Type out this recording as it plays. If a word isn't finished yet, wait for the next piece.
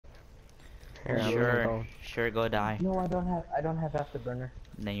Here, I'm gonna go. Sure, go die. No, I don't have afterburner.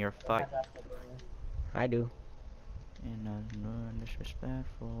 Then you're I fucked. have afterburner. I do. And no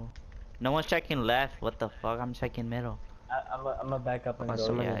disrespectful. No one's checking left. What the fuck? I'm checking middle. I'm a back up and Oh, go.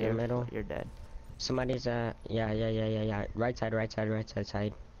 somebody's Yeah, in the middle. you're dead. Somebody's yeah. Right side. Right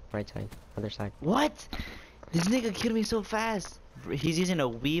side. Other side. What? This nigga killed me so fast. He's using a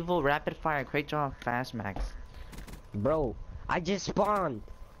Weevil, Rapid Fire, Quick Draw, Fast Max. Bro, I just spawned.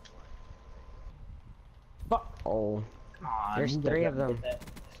 Fuck. Oh, Come on, there's you 3 guys of them. did that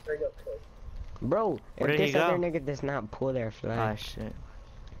straight up quick. Bro, Where if did he this other go? nigga does not pull their Ah, flag. shit.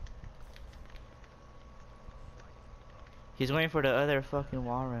 He's waiting for the other fucking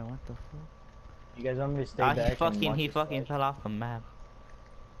wall run. What the fuck? You guys want me to stay Ah, back? he and fucking watch this fight? fell off the map.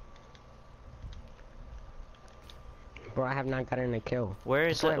 Bro, I have not gotten a kill.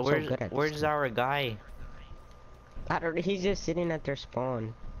 Where's That's why I'm so good at this where's game. our guy? I don't. He's just sitting at their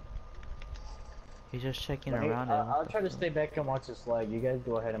spawn. He's just checking Let me- around. I'll try to stay back and watch this flag. You guys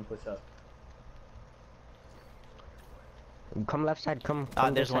go ahead and push up. Come left side. Come. Ah,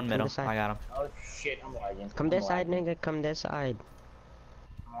 Come there's this one side, middle. Come this I side. got him. Oh shit, I'm lagging. Come this side, nigga. Come this side.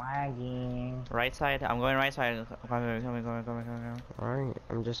 I'm lagging. Right side. I'm going right side. Coming. Alright,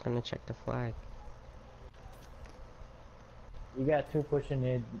 I'm just gonna check the flag. You got 2 pushing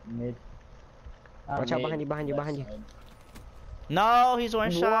mid. Watch out, behind you. left side. No, he's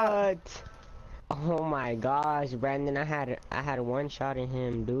one shot. What? Oh my gosh, Brandon, I had 1 shot in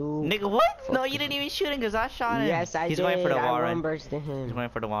him, dude. Nigga, what? No, you didn't even shoot him because I shot him. Yes, I He's did. going for the wall I run. one bursted He's him. going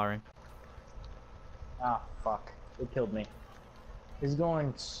for the wall run. Ah, fuck. It killed me. He's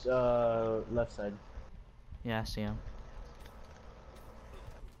going left side. Yeah, I see him.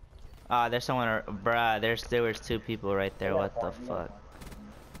 Ah, there's someone. Bruh, there was 2 people right there. What the fuck?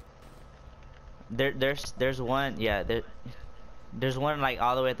 There's one. Yeah, there's one like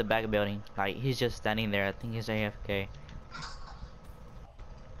all the way at the back of the building. Like he's just standing there. I think he's AFK.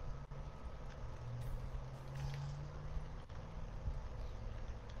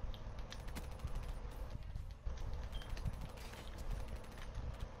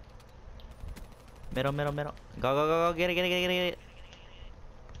 Middle. Go. Get it.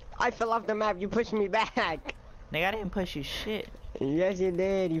 I fell off the map, you pushed me back. Nigga, I didn't push you shit. Yes, you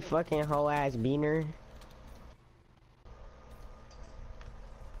did, you fucking hoe ass beaner.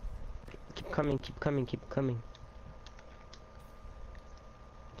 Keep coming. Keep coming,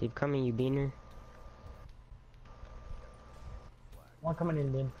 you beaner. One coming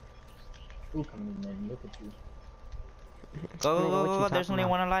in mid. 2 coming in mid. Look at you. Go. There's only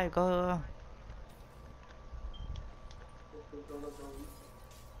one alive. Go.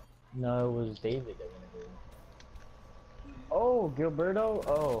 No, it was David that went to go. Oh, Gilberto.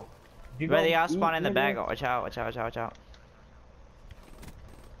 Oh. You go Ready, I'll spawn eat, in the nigga. back. Watch out.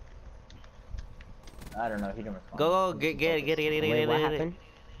 I don't know. He didn't respond. Go. Get Wait, what it. happened?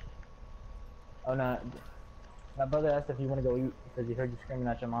 Oh no. My brother asked if you want to go eat because he heard you screaming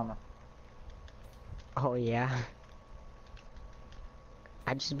at your mama. Oh yeah.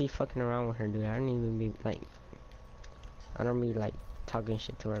 I just be fucking around with her, dude. I don't even be like, I don't be like talking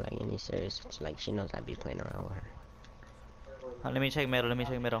shit to her like any serious. It's like she knows I be playing around with her. Let me check middle.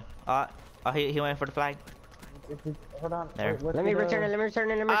 He went for the flag. Hold on. There. What's Let me the-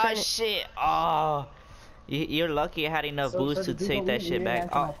 return it. Ah shit. Oh. You're lucky I had enough boost to did you take go that eat? You shit didn't back.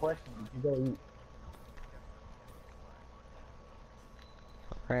 answer my Oh. question. Did you go eat?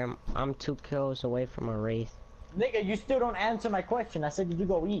 I'm 2 kills away from a wraith. Nigga, you still don't answer my question. I said, did you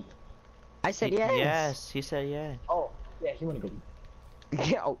go eat? I said yes. Yes, he said yes. Oh, yeah, he wanna go eat.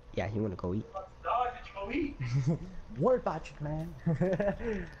 Yeah, oh, yeah, he wanna go eat. Dog, did you go eat? Worry about you, man.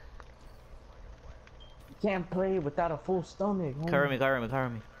 You can't play without a full stomach. homie. Cover me.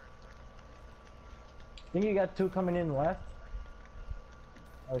 Think you got 2 coming in left?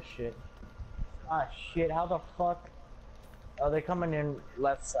 Oh shit. Ah shit, how the fuck? Oh, they're coming in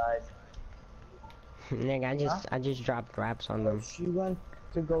left side. Nigga, I just dropped raps on them. She went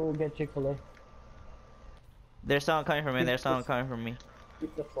to go get Chick-fil-A. There's someone coming from me.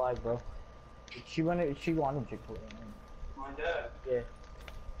 Keep the flag, bro. She wanted Chick-fil-A. My dad? Yeah.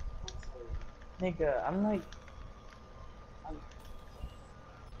 Nigga, I'm like...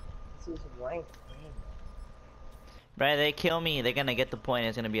 This is ranked. Right, they kill me. They're gonna get the point.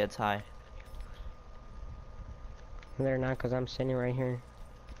 It's gonna be a tie. They're not, cause I'm sitting right here.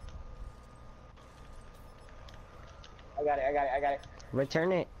 I got it.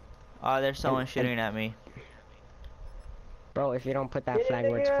 Return it. Oh, there's someone shooting at me. Bro, if you don't put that Get it, flag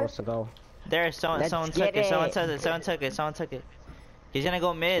where it's nigga. supposed to go. There's someone Let's took get it. Someone it. took it. He's gonna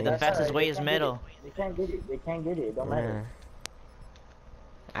go mid. The That's fastest alright, way they is can't get middle. it. They can't get it. It don't matter.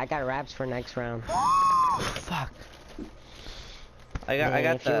 I got wraps for next round. Fuck. I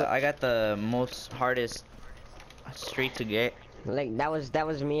Man, if you- got the most hardest street to get. Like that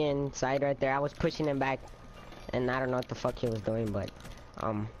was me inside right there. I was pushing him back, and I don't know what the fuck he was doing, but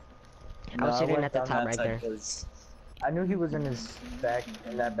I was sitting went at the down top that right side there. 'cause I knew he was in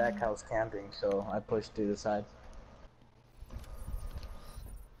that back house camping, so I pushed to the side.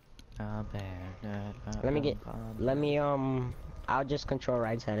 Let me I'll just control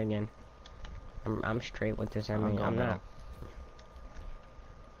right side again. I'm straight with this. I'm going not.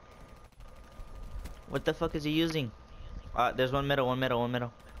 What the fuck is he using? There's one middle.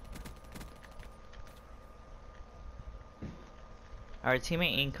 Our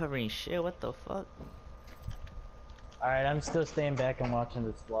teammate ain't covering shit. What the fuck? Alright, I'm still staying back and watching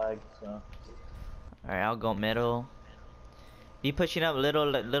this flag, so. Alright, I'll go middle. Be pushing up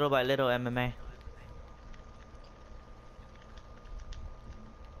little by little, MMA.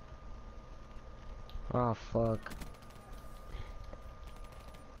 Oh fuck.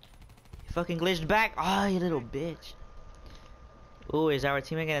 You fucking glitched back. Oh, you little bitch. Ooh, is our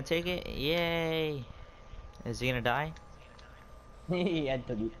teammate gonna take it? Yay. Is he gonna die? I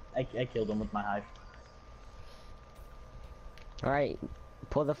took it. I killed him with my hive. All right,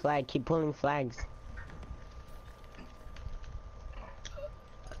 pull the flag. Keep pulling flags.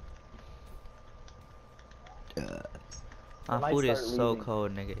 My might food is start so leaving.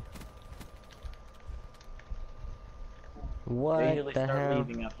 cold, nigga. They What usually the start hell?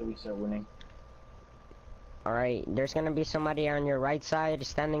 leaving after we start winning. All right, there's gonna be somebody on your right side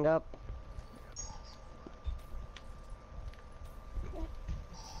standing up.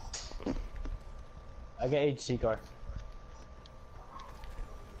 I got HC car.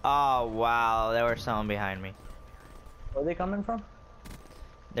 Oh wow, there was someone behind me. Where are they coming from?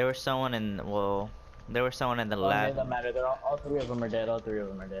 There was someone in the Oh, lab. it doesn't matter. They're all three of them are dead. All three of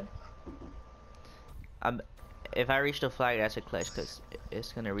them are dead. If I reach the flag, that's a clutch because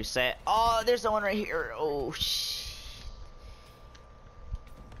it's gonna reset. Oh, there's someone right here. Oh shit.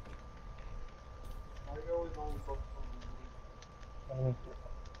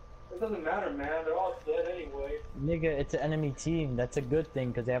 It doesn't matter, man. They're all dead anyway. Nigga, it's an enemy team. That's a good thing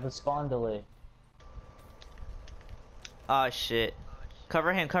because they have a spawn delay. Oh shit.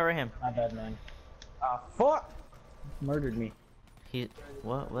 Cover him. My bad, man. Ah, fuck! Murdered me. He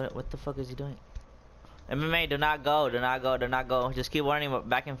what the fuck is he doing? MMA, do not go. Just keep running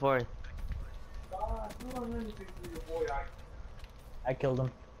back and forth. God, you don't have anything for your boy. I killed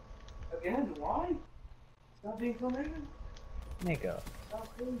him. Again, why? Stop being so negative. Nigga.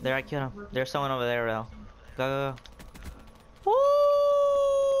 Stop being There, I killed him. There's someone over there, though. Go. Woo!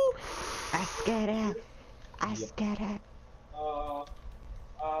 I scared it. I scared it.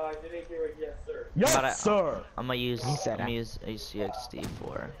 I didn't hear it yet, sir. Yes, sir! I'm gonna use said that.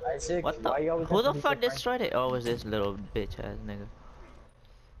 HCXD4. Isaac, What the? why you always Who have the to be fuck so frank? destroyed it? Oh, it was this little bitch ass nigga.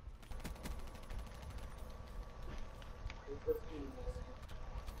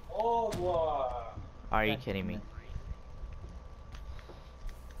 Oh, boy. Are you kidding me?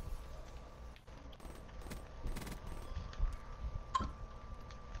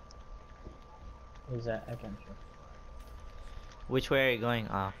 Who's that? I can't sure. Which way are you going?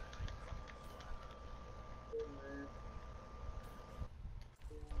 Ah.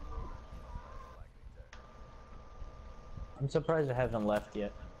 I'm surprised I haven't left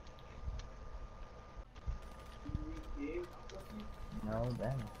yet. No,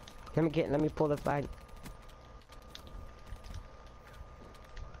 damn. Let me pull the flag.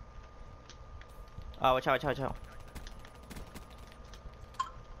 Oh, watch out.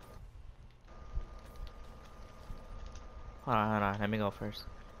 Hold on. Let me go first.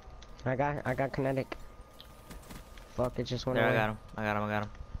 I got kinetic. Fuck, it just went There, away. I got him.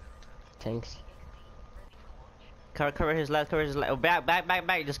 Thanks. Cover his left. Oh,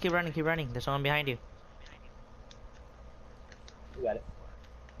 back. Just keep running. There's someone behind you. You got it.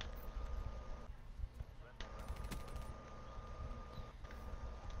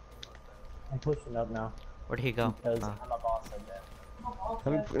 I'm pushing up now. Where'd he go? Because Oh. I'm a boss like that.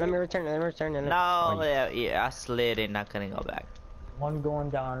 Let me return. No, Oh, yeah, I slid and not gonna go back. One going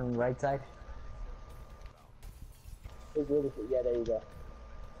down right side. Yeah, there you go.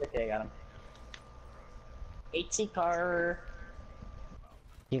 Okay, I got him. HC car.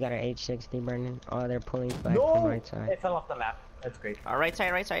 You got an H60 burning. Oh, they're pulling flag No! from right side. It fell off the map. That's great. Right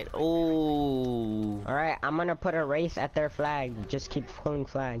side. Oh. All right, I'm gonna put a wraith at their flag. Just keep pulling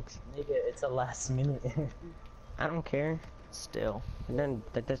flags. Nigga, it's a last minute. I don't care. Still. And then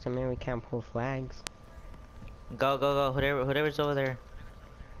that doesn't mean we can't pull flags. Go. Whoever's over there.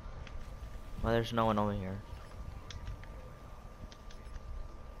 Well, there's no one over here.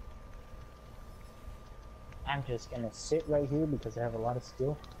 I'm just gonna sit right here because I have a lot of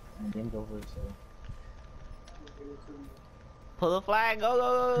skill. And game's over, so. Pull the flag, go,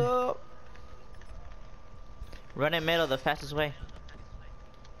 go, go, go. Run in middle, the fastest way.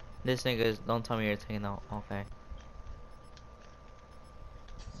 This nigga is, don't tell me you're taking out, okay.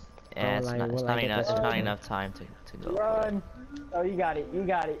 Yeah, it's like, not, it's will I not get enough, this it's not one? enough time to go. Run! Oh, you got it, you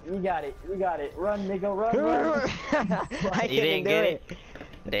got it, you got it, you got it. Run, nigga, run, run! I You didn't couldn't do get it.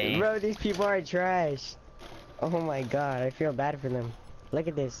 Damn. Bro, these people are trash. Oh my god, I feel bad for them. Look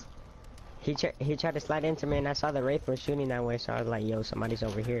at this. He tried to slide into me and I saw the Wraith was shooting that way, so I was like, yo, somebody's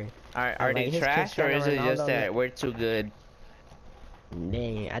over here. Are like, they his trash or is it Cristiano just Ronaldo. that we're too good?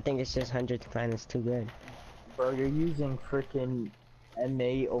 Dang, I think it's just 100 to plan is too good. Bro, you're using freaking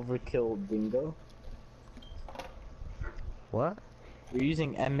MA Overkill Dingo. What? You're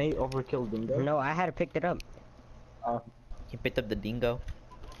using MA Overkill Dingo? No, I had to pick it up. He picked up the dingo.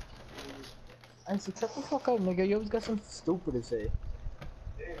 I said, shut the fuck up, nigga. You always got something stupid to say.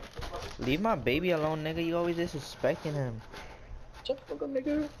 Leave my baby alone, nigga. You always disrespecting him. Shut the fuck up,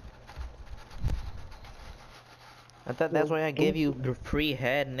 nigga. I thought that's why I gave you the free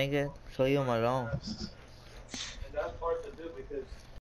head, nigga. So leave him alone. And that's hard to do because